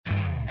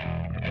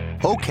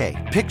Okay,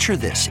 picture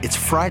this. It's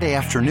Friday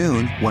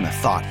afternoon when a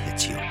thought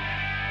hits you.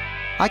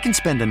 I can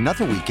spend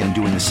another weekend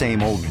doing the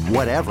same old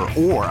whatever,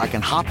 or I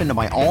can hop into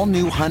my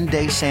all-new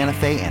Hyundai Santa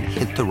Fe and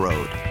hit the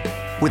road.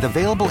 With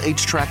available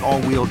H-Track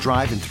all-wheel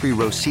drive and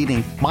 3-row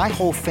seating, my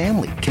whole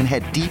family can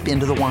head deep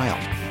into the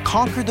wild.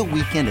 Conquer the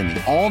weekend in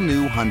the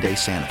all-new Hyundai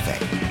Santa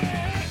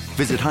Fe.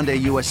 Visit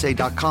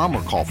HyundaiUSA.com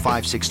or call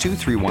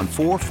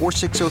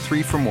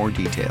 562-314-4603 for more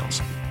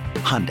details.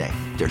 Hyundai,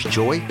 there's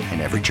joy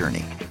in every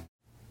journey.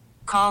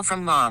 Call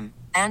from mom.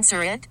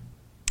 Answer it.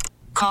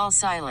 Call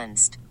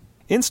silenced.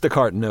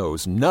 Instacart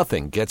knows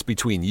nothing gets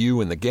between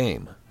you and the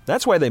game.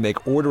 That's why they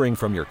make ordering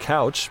from your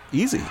couch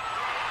easy.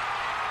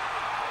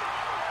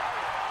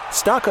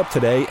 Stock up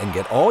today and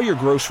get all your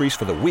groceries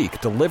for the week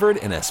delivered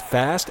in as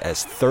fast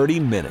as 30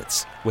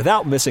 minutes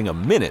without missing a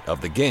minute of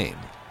the game.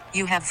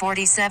 You have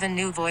 47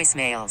 new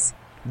voicemails.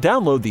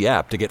 Download the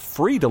app to get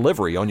free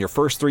delivery on your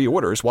first 3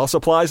 orders while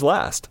supplies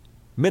last.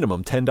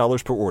 Minimum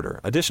 $10 per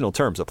order. Additional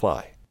terms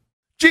apply.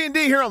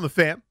 G&D here on the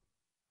Fan.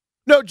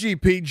 No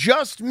GP,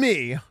 just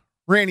me,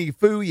 Randy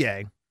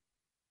Fouye,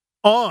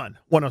 on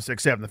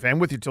 106.7 The Fan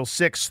with you till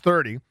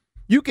 6:30.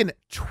 You can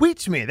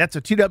tweet me. That's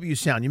a TW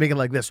sound. You make it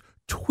like this.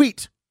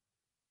 Tweet.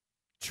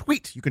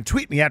 You can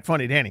tweet me at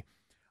Funny Danny.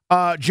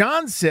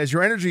 John says,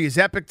 your energy is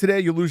epic today.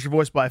 You'll lose your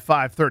voice by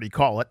 5:30.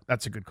 Call it.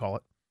 That's a good call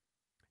it.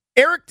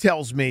 Eric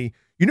tells me,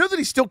 you know that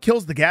he still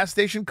kills the gas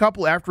station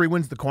couple after he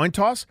wins the coin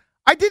toss?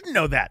 I didn't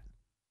know that.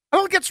 I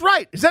don't think it's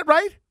right. Is that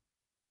right?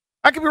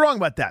 I could be wrong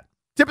about that.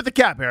 Tip of the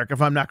cap, Eric,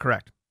 if I'm not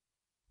correct.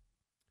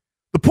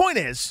 The point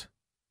is,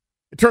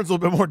 it turns a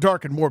little bit more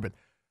dark and morbid.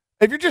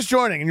 If you're just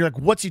joining and you're like,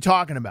 what's he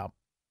talking about?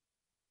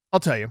 I'll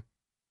tell you.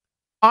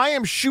 I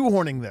am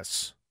shoehorning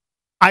this.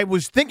 I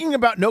was thinking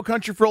about No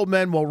Country for Old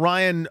Men while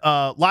Ryan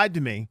lied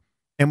to me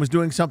and was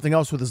doing something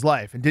else with his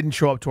life and didn't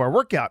show up to our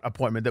workout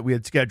appointment that we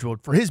had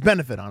scheduled for his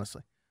benefit,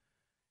 honestly.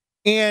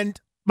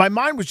 And my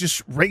mind was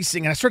just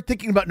racing, and I started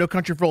thinking about No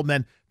Country for Old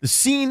Men, the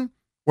scene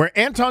where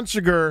Anton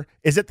Chigurh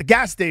is at the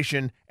gas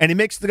station and he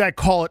makes the guy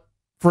call it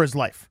for his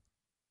life.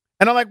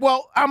 And I'm like,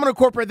 well, I'm going to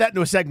incorporate that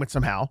into a segment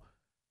somehow.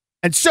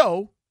 And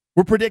so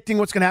we're predicting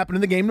what's going to happen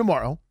in the game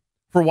tomorrow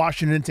for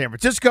Washington and San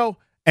Francisco,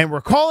 and we're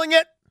calling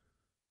it.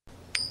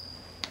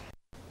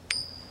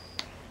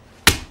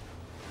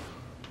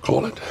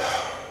 Call it.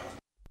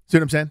 See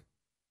what I'm saying?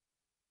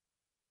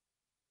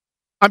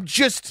 I'm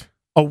just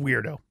a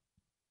weirdo.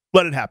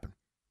 Let it happen.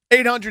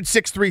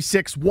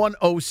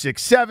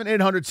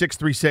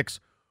 800-636-1067.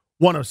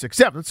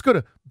 800-636-1067. Let's go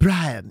to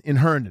Brian in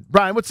Herndon.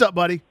 Brian, what's up,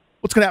 buddy?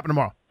 What's going to happen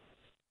tomorrow?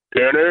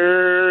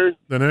 Dinner.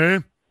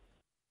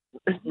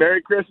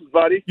 Merry Christmas,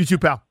 buddy. You too,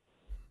 pal.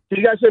 Did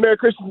you guys say Merry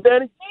Christmas,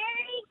 Danny?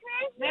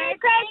 Merry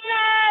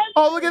Christmas!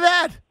 Oh, look at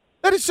that.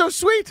 That is so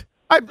sweet.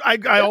 I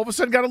all of a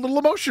sudden got a little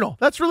emotional.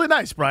 That's really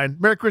nice, Brian.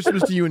 Merry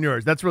Christmas to you and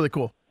yours. That's really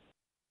cool.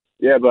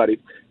 Yeah, buddy.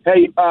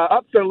 Hey,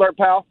 upset alert,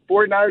 pal.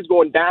 49ers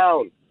going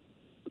down.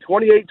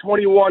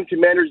 28-21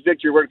 Commanders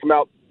victory. We're going to come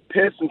out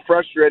pissed and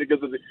frustrated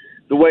because of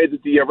the way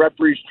that the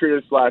referees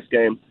treated us last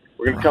game.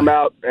 We're going to come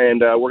out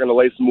and we're going to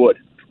lay some wood.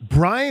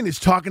 Brian is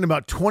talking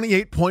about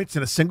 28 points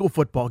in a single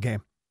football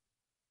game.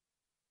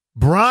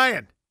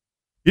 Brian,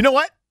 you know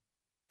what?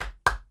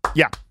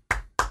 Yeah.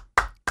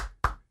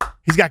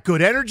 He's got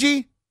good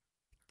energy.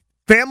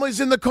 Family's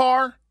in the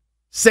car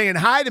saying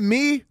hi to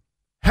me.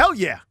 Hell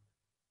yeah.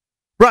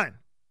 Brian,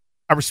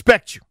 I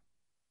respect you.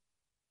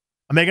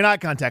 I'm making eye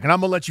contact, and I'm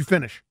going to let you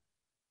finish.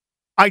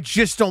 I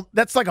just don't.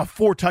 That's like a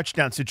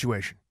 4-touchdown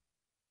situation.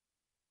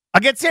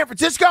 Against San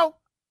Francisco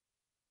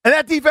and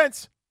that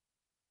defense,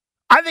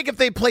 I think if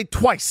they played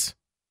twice,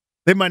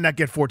 they might not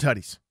get 4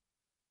 tutties.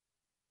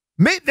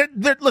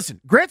 Listen,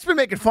 Grant's been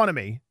making fun of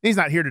me. He's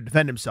not here to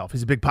defend himself.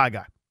 He's a big pie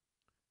guy.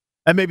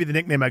 That may be the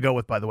nickname I go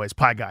with, by the way, is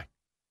Pie Guy.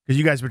 Because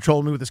you guys have been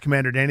trolling me with this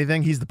Commander Danny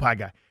thing. He's the Pie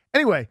Guy.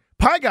 Anyway,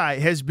 Pie Guy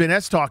has been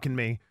S-talking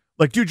me.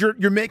 Like, dude,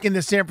 you're making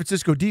this San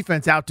Francisco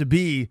defense out to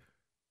be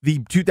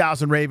the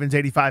 2000 Ravens,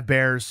 85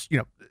 Bears,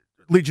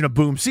 Legion of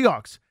Boom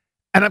Seahawks.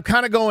 And I'm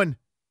kind of going,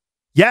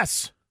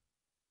 yes,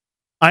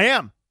 I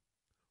am.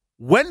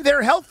 When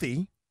they're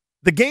healthy,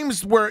 the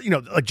games where,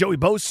 like Joey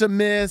Bosa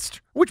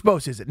missed. Which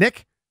Bosa is it?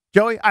 Nick?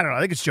 Joey? I don't know.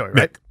 I think it's Joey,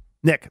 right?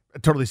 Nick. I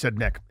totally said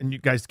Nick. And you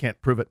guys can't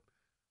prove it.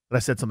 But I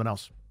said something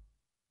else.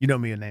 You know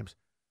me and names.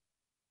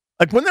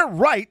 Like, when they're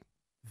right,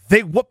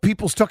 they whoop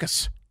people's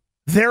tuchus.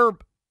 They're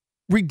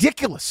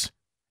ridiculous.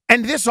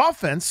 And this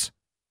offense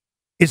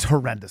is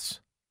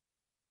horrendous.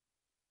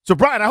 So,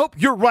 Brian, I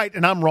hope you're right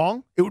and I'm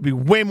wrong. It would be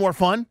way more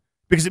fun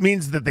because it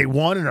means that they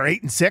won and are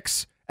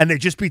 8-6 and they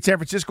just beat San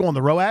Francisco on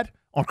the ROAD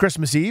on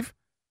Christmas Eve.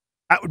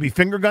 That would be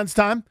finger guns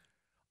time.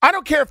 I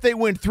don't care if they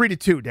win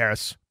 3-2,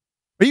 Darius.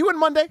 Are you in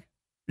Monday?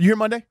 Are you here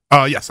Monday?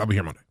 Yes, I'll be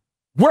here Monday.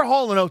 We're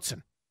Hall &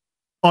 Oateson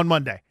on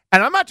Monday.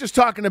 And I'm not just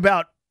talking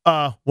about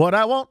what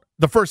I want,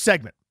 the first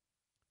segment.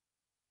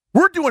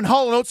 We're doing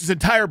Hall & Oates'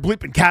 entire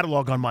bleeping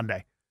catalog on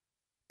Monday.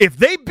 If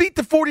they beat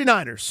the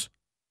 49ers,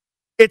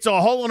 it's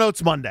a Hall &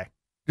 Oates Monday.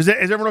 Is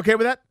everyone okay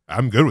with that?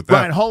 I'm good with that.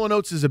 Ryan, Hall &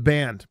 Oates is a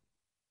band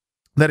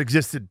that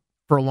existed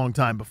for a long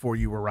time before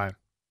you were Ryan.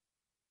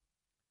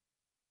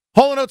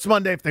 Hall & Oates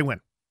Monday if they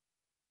win.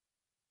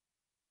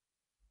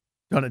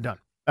 Done and done.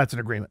 That's an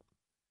agreement.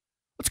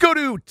 Let's go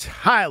to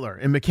Tyler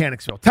in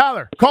Mechanicsville.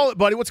 Tyler, call it,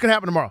 buddy. What's going to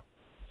happen tomorrow?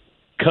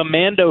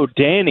 Commando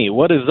Danny,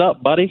 what is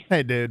up, buddy?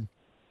 Hey, dude.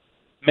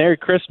 Merry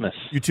Christmas.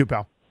 You too,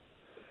 pal.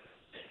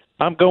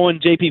 I'm going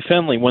JP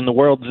Finley. When the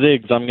world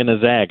zigs, I'm going to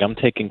zag. I'm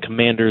taking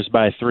Commanders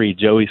by 3.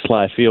 Joey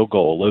Sly field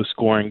goal.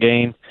 Low-scoring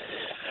game.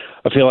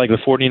 I feel like the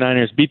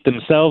 49ers beat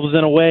themselves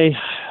in a way.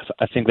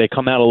 I think they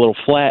come out a little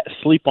flat,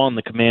 sleep on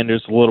the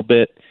Commanders a little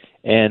bit.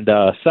 And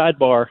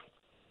sidebar,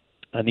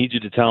 I need you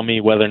to tell me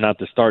whether or not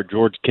to start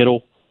George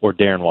Kittle or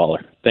Darren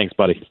Waller. Thanks,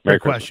 buddy. Merry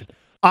Christmas. Question.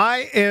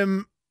 I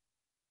am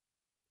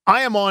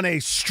on a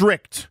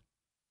strict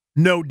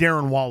no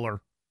Darren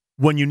Waller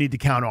when you need to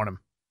count on him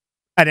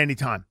at any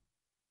time.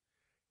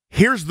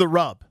 Here's the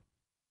rub.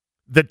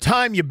 The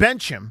time you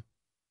bench him,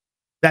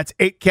 that's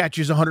 8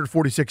 catches,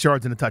 146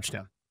 yards, and a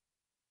touchdown.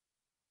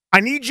 I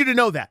need you to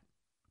know that.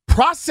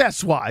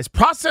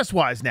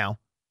 Process-wise now,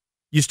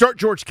 you start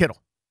George Kittle,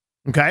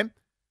 okay?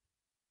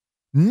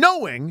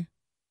 Knowing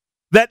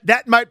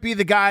that might be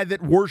the guy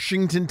that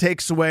Washington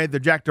takes away, that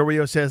Jack Del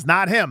Rio says,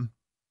 not him,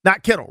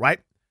 not Kittle, right?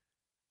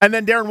 And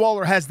then Darren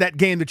Waller has that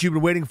game that you've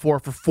been waiting for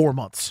 4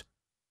 months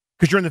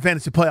because you're in the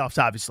fantasy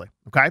playoffs, obviously,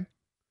 okay?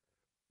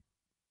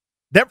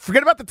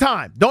 Forget about the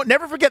time.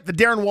 Never forget the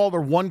Darren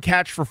Waller 1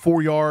 catch for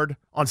 4 yard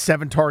on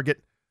 7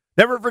 target.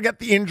 Never forget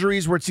the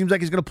injuries where it seems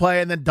like he's going to play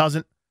and then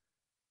doesn't.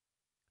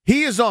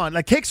 He is on.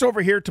 Like, Cake's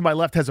over here to my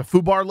left has a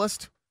FUBAR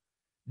list.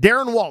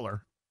 Darren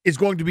Waller is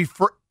going to be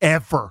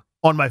forever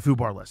on my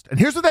FUBAR list. And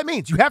here's what that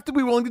means. You have to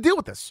be willing to deal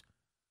with this.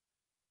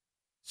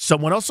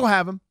 Someone else will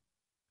have him,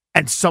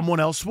 and someone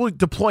else will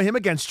deploy him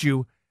against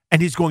you,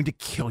 and he's going to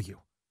kill you.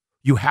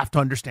 You have to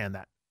understand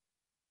that.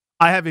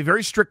 I have a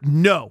very strict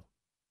no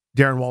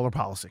Darren Waller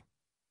policy.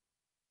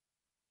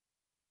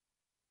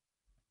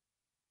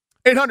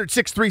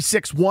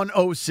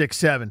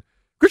 800-636-1067.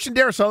 Christian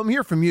Darrisaw, I'm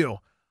here from you.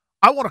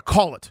 I want to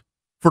call it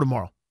for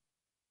tomorrow.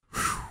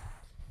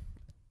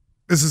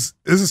 This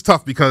is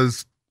tough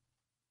because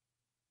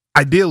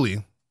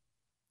ideally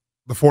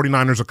the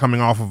 49ers are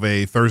coming off of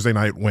a Thursday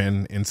night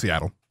win in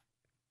Seattle,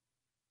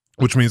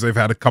 which means they've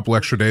had a couple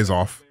extra days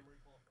off.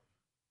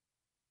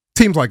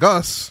 Teams like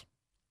us,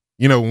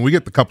 when we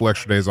get the couple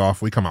extra days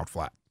off, we come out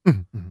flat.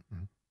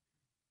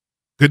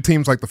 Good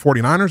teams like the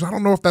 49ers, I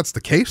don't know if that's the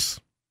case.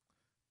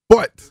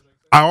 But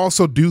I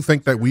also do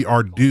think that we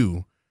are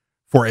due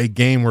for a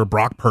game where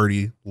Brock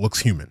Purdy looks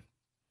human.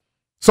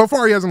 So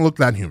far, he hasn't looked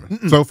that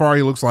human. So far,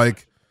 he looks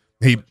like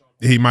he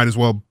might as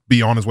well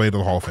be on his way to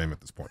the Hall of Fame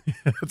at this point.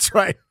 That's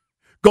right.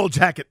 Gold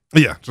jacket.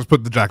 Yeah, just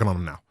put the jacket on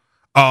him now.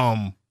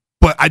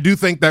 But I do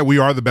think that we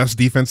are the best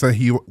defense that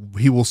he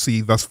will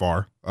see thus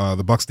far.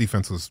 The Bucs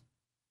defense was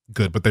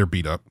good, but they're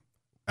beat up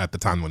at the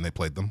time when they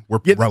played them. We're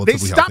relatively healthy.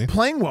 They stopped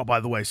playing well, by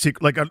the way.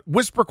 Like a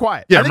whisper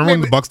quiet. Yeah, remember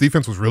when the Bucs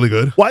defense was really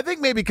good? Well, I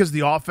think maybe because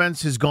the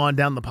offense has gone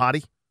down the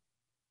potty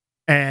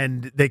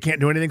and they can't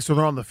do anything, so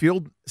they're on the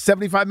field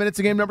 75 minutes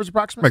a game, numbers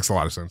approximately. Makes a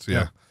lot of sense,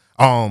 yeah.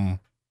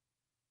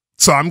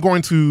 So I'm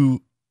going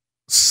to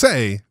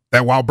say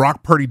that while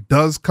Brock Purdy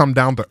does come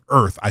down to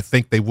earth, I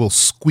think they will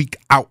squeak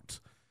out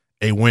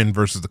a win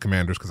versus the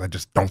Commanders because I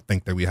just don't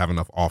think that we have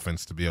enough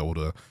offense to be able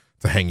to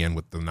hang in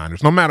with the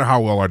Niners, no matter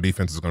how well our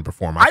defense is going to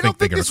perform. I don't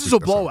think this is a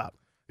blowout.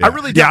 Yeah. I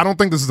really don't. Yeah, I don't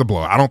think this is a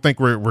blowout. I don't think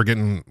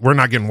we're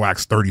not getting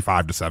waxed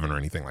 35-7 or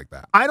anything like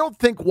that. I don't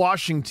think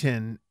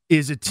Washington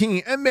is a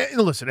team. And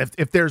listen,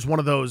 if there's one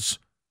of those,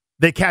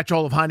 they catch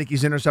all of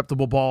Heineke's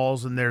interceptable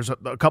balls, and there's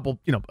a couple,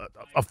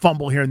 a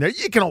fumble here and there.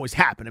 It can always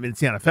happen. I mean,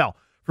 it's the NFL.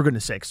 For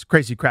goodness sakes,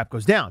 crazy crap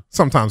goes down.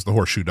 Sometimes the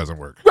horseshoe doesn't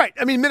work. Right.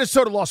 I mean,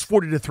 Minnesota lost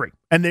 40-3,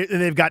 and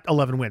they've got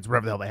 11 wins,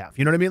 whatever the hell they have.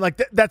 You know what I mean?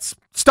 Like that's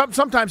stuff.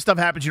 Sometimes stuff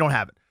happens. You don't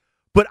have it.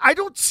 But I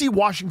don't see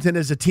Washington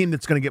as a team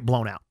that's going to get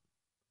blown out.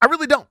 I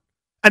really don't.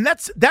 And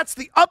that's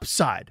the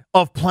upside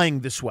of playing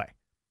this way,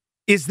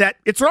 is that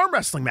it's an arm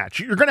wrestling match.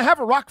 You're going to have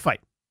a rock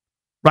fight,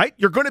 right?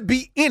 You're going to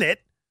be in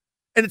it,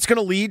 and it's going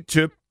to lead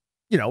to,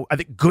 I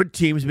think good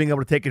teams being able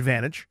to take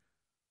advantage.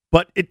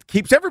 But it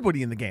keeps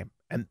everybody in the game.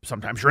 And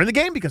sometimes you're in the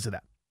game because of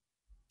that.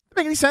 Does that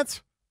make any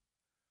sense?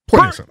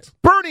 Plenty of sense.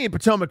 Bernie in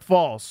Potomac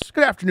Falls.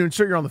 Good afternoon,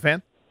 sir. You're on the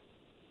Fan.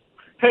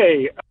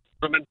 Hey,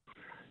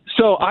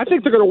 so I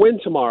think they're going to win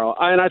tomorrow,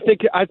 and I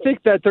think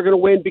that they're going to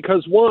win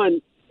because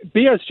one,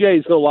 BSJ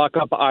is going to lock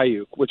up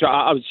Ayuk, which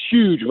I was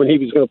huge when he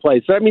was going to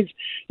play. So that means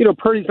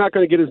Purdy's not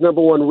going to get his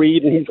number one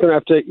read, and he's going to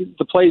have to.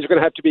 The plays are going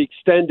to have to be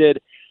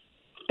extended,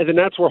 and then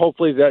that's where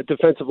hopefully the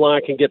defensive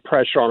line can get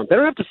pressure on him. They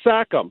don't have to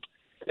sack him.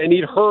 They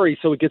need hurry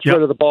so he gets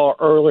rid of the ball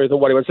earlier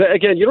than what he was.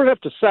 Again, you don't have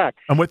to sack.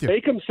 I'm with you.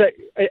 Make him say,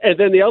 and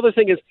then the other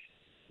thing is,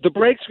 the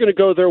break's going to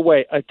go their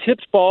way. A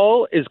tipped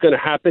ball is going to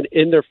happen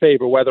in their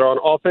favor, whether on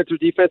offense or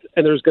defense,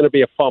 and there's going to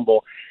be a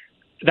fumble.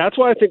 That's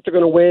why I think they're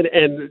going to win,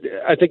 and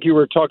I think you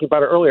were talking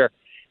about it earlier.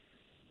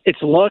 It's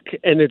luck,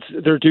 and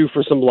they're due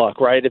for some luck,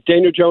 right? If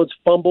Daniel Jones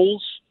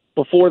fumbles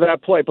before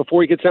that play,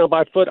 before he gets down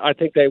by foot, I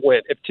think they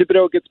win. If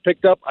Thibodeau gets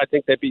picked up, I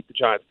think they beat the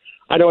Giants.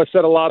 I know I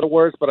said a lot of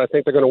words, but I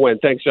think they're going to win.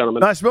 Thanks,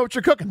 gentlemen. Nice to know what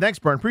you're cooking. Thanks,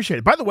 Bern. Appreciate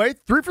it. By the way,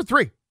 3 for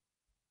 3.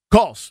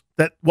 calls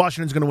that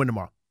Washington's going to win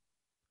tomorrow.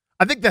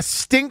 I think the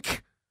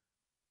stink,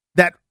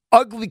 that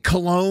ugly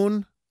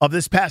cologne of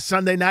this past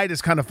Sunday night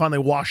is kind of finally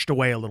washed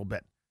away a little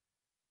bit.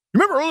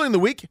 Remember early in the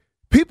week,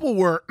 people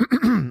were,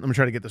 let me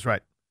try to get this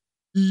right.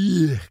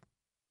 Yeah.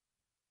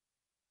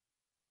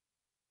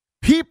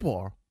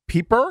 People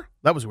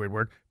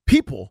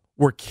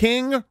were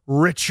King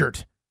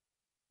Richard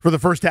for the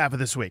first half of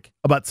this week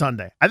about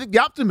Sunday. I think the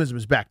optimism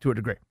is back to a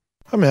degree.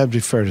 I'm happy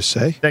fair to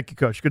say. Thank you,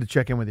 Coach. Good to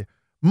check in with you.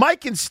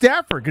 Mike in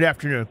Stafford, good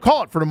afternoon.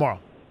 Call it for tomorrow.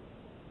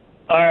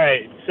 All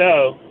right,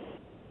 so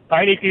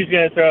Heineke's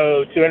going to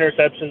throw 2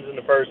 interceptions in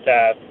the first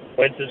half.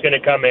 Wentz is going to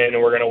come in,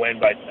 and we're going to win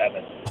by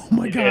 7. Oh,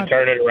 my He's God. going to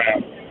turn it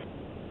around.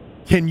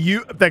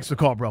 Thanks for the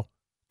call, bro.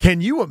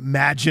 Can you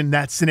imagine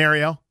that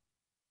scenario?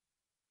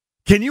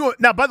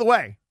 Now, by the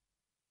way,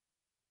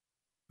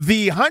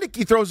 the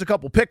Heineke throws a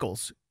couple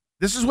pickles.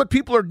 This is what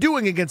people are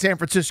doing against San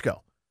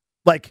Francisco.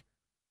 Like,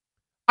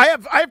 I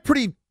have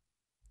pretty,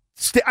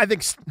 I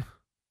think,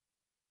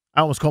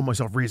 I almost call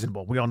myself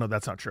reasonable. We all know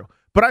that's not true.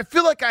 But I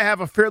feel like I have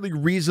a fairly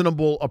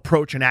reasonable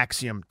approach and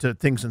axiom to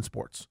things in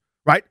sports,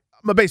 right?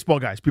 I'm a baseball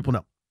guy, as people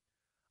know.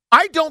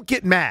 I don't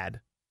get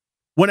mad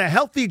when a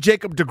healthy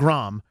Jacob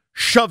deGrom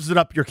shoves it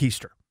up your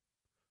keister.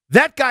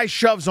 That guy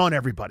shoves on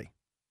everybody.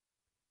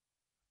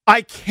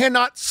 I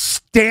cannot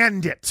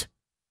stand it.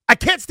 I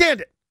can't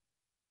stand it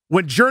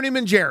when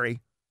Journeyman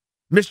Jerry,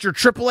 Mr.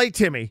 AAA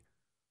Timmy,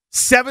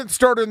 7th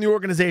starter in the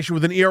organization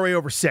with an ERA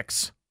over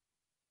 6,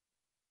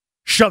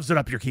 shoves it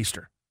up your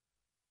keister.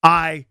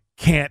 I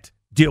can't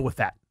deal with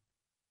that.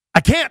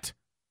 I can't.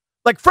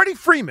 Like, Freddie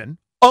Freeman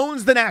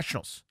owns the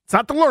Nationals. It's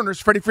not the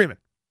Lerners, Freddie Freeman.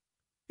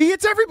 He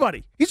hits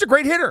everybody. He's a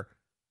great hitter.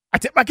 I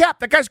tip my cap.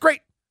 That guy's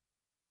great.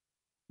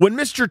 When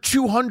Mr.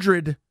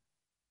 200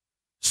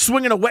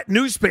 swinging a wet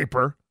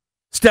newspaper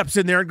steps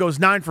in there and goes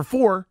 9 for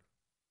 4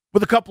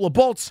 with a couple of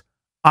bolts,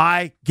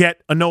 I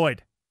get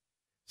annoyed.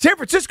 San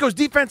Francisco's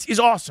defense is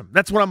awesome.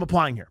 That's what I'm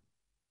applying here.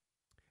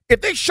 If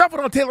they shove it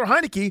on Taylor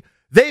Heineke,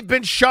 they've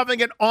been shoving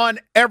it on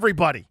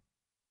everybody.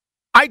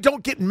 I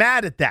don't get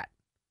mad at that.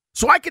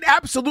 So I can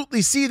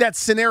absolutely see that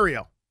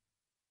scenario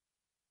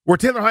where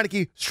Taylor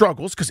Heineke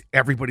struggles, because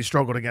everybody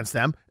struggled against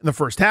them in the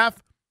first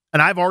half.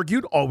 And I've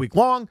argued all week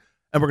long,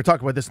 and we're going to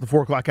talk about this in the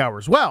 4 o'clock hour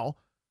as well,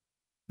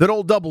 that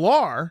old Double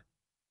R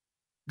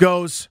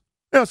goes,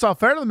 it's not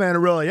fair to the man, it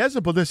really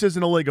isn't, but this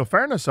isn't a league of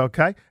fairness,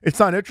 okay? It's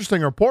not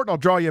interesting or important. I'll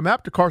draw you a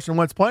map to Carson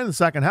Wentz playing in the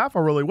second half. I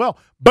really will.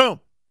 Boom.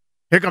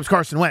 Here comes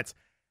Carson Wentz.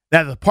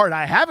 Now, the part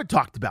I haven't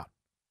talked about,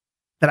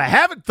 that I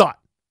haven't thought,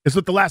 is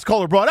what the last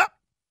caller brought up.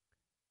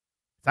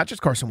 It's not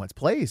just Carson Wentz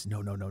plays.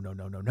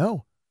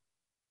 No.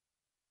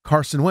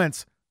 Carson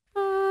Wentz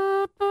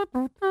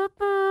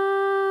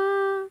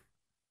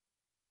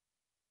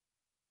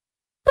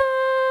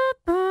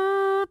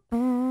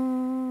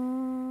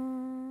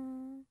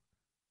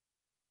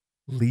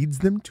leads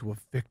them to a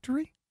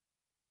victory,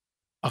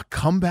 a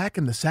comeback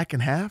in the second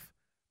half,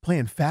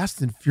 playing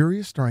Fast and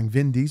Furious starring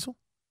Vin Diesel.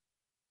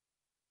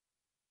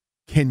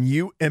 Can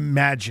you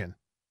imagine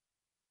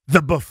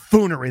the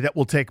buffoonery that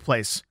will take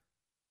place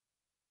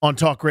on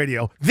talk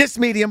radio, this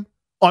medium,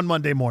 on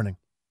Monday morning?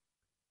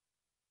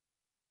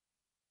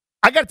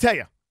 I got to tell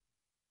you,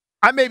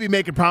 I may be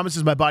making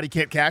promises my body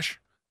can't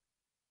cash.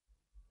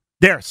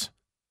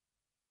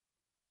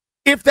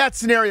 If that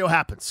scenario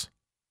happens,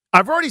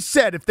 I've already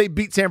said if they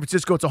beat San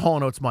Francisco, it's a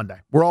Hall & Oates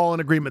Monday. We're all in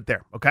agreement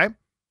there, okay?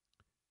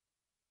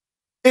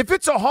 If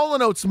it's a Hall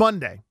 & Oates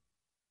Monday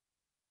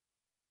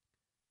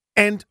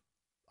and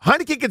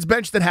Heineke gets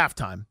benched at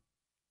halftime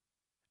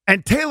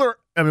and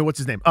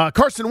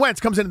Carson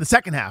Wentz comes in the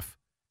second half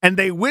and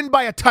they win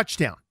by a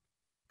touchdown.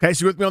 Okay,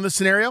 so you with me on this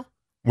scenario?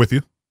 With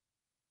you.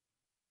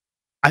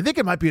 I think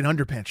it might be an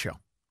underpants show.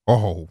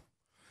 Oh.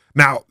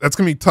 Now, that's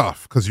going to be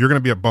tough because you're going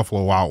to be at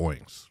Buffalo Wild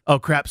Wings. Oh,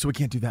 crap, so we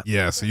can't do that.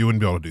 Yeah, so you wouldn't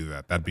be able to do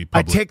that. That'd be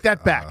I take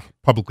that back.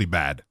 Publicly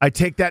bad. I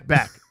take that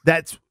back.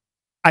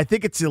 I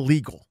think it's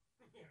illegal.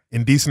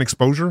 Indecent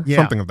exposure? Yeah.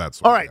 Something of that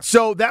sort. All right,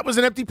 so that was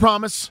an empty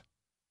promise.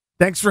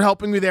 Thanks for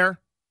helping me there.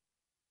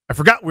 I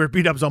forgot we were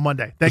beat-ups on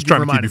Monday. Thank you for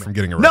reminding me. From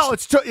getting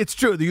arrested. No, it's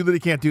true. You literally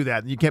can't do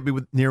that. You can't be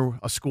near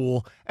a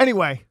school.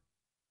 Anyway,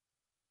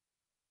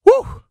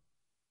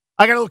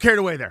 I got a little carried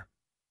away there.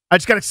 I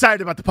just got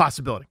excited about the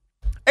possibility.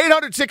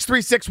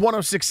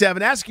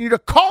 800-636-1067, asking you to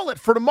call it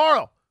for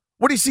tomorrow.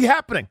 What do you see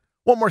happening?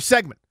 One more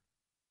segment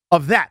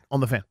of that on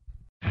The Fan.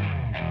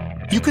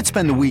 You could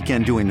spend the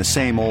weekend doing the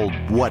same old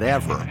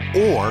whatever,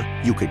 or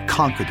you could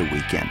conquer the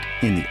weekend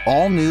in the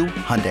all-new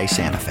Hyundai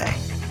Santa Fe.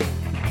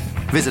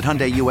 Visit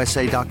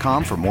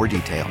HyundaiUSA.com for more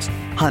details.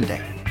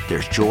 Hyundai,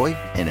 there's joy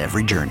in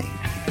every journey.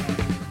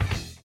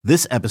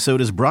 This episode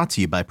is brought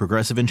to you by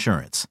Progressive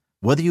Insurance.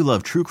 Whether you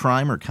love true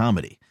crime or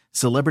comedy,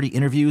 celebrity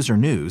interviews or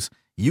news,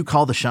 you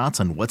call the shots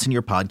on what's in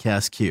your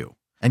podcast queue.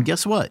 And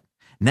guess what?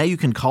 Now you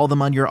can call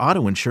them on your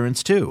auto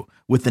insurance too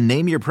with the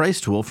Name Your Price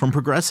tool from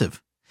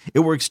Progressive. It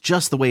works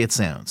just the way it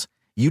sounds.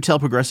 You tell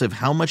Progressive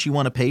how much you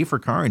want to pay for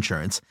car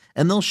insurance,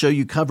 and they'll show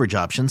you coverage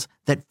options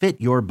that fit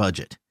your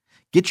budget.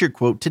 Get your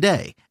quote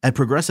today at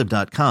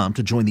Progressive.com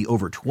to join the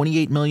over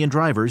 28 million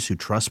drivers who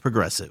trust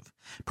Progressive.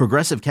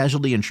 Progressive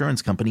Casualty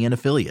Insurance Company and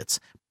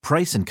Affiliates.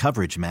 Price and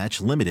coverage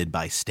match limited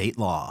by state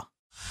law.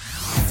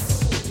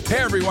 Hey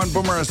everyone,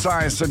 Boomer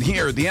Esiason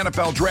here. The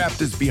NFL Draft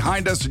is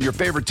behind us and your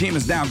favorite team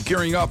is now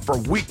gearing up for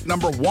week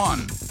number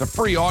 1. The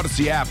free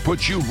Odyssey app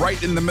puts you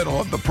right in the middle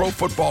of the pro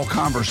football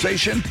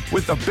conversation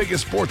with the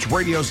biggest sports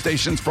radio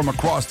stations from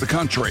across the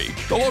country.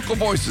 The local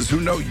voices who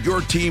know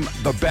your team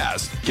the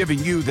best, giving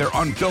you their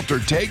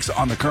unfiltered takes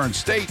on the current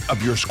state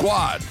of your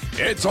squad.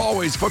 It's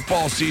always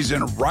football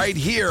season right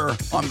here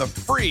on the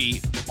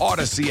free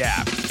Odyssey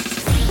app.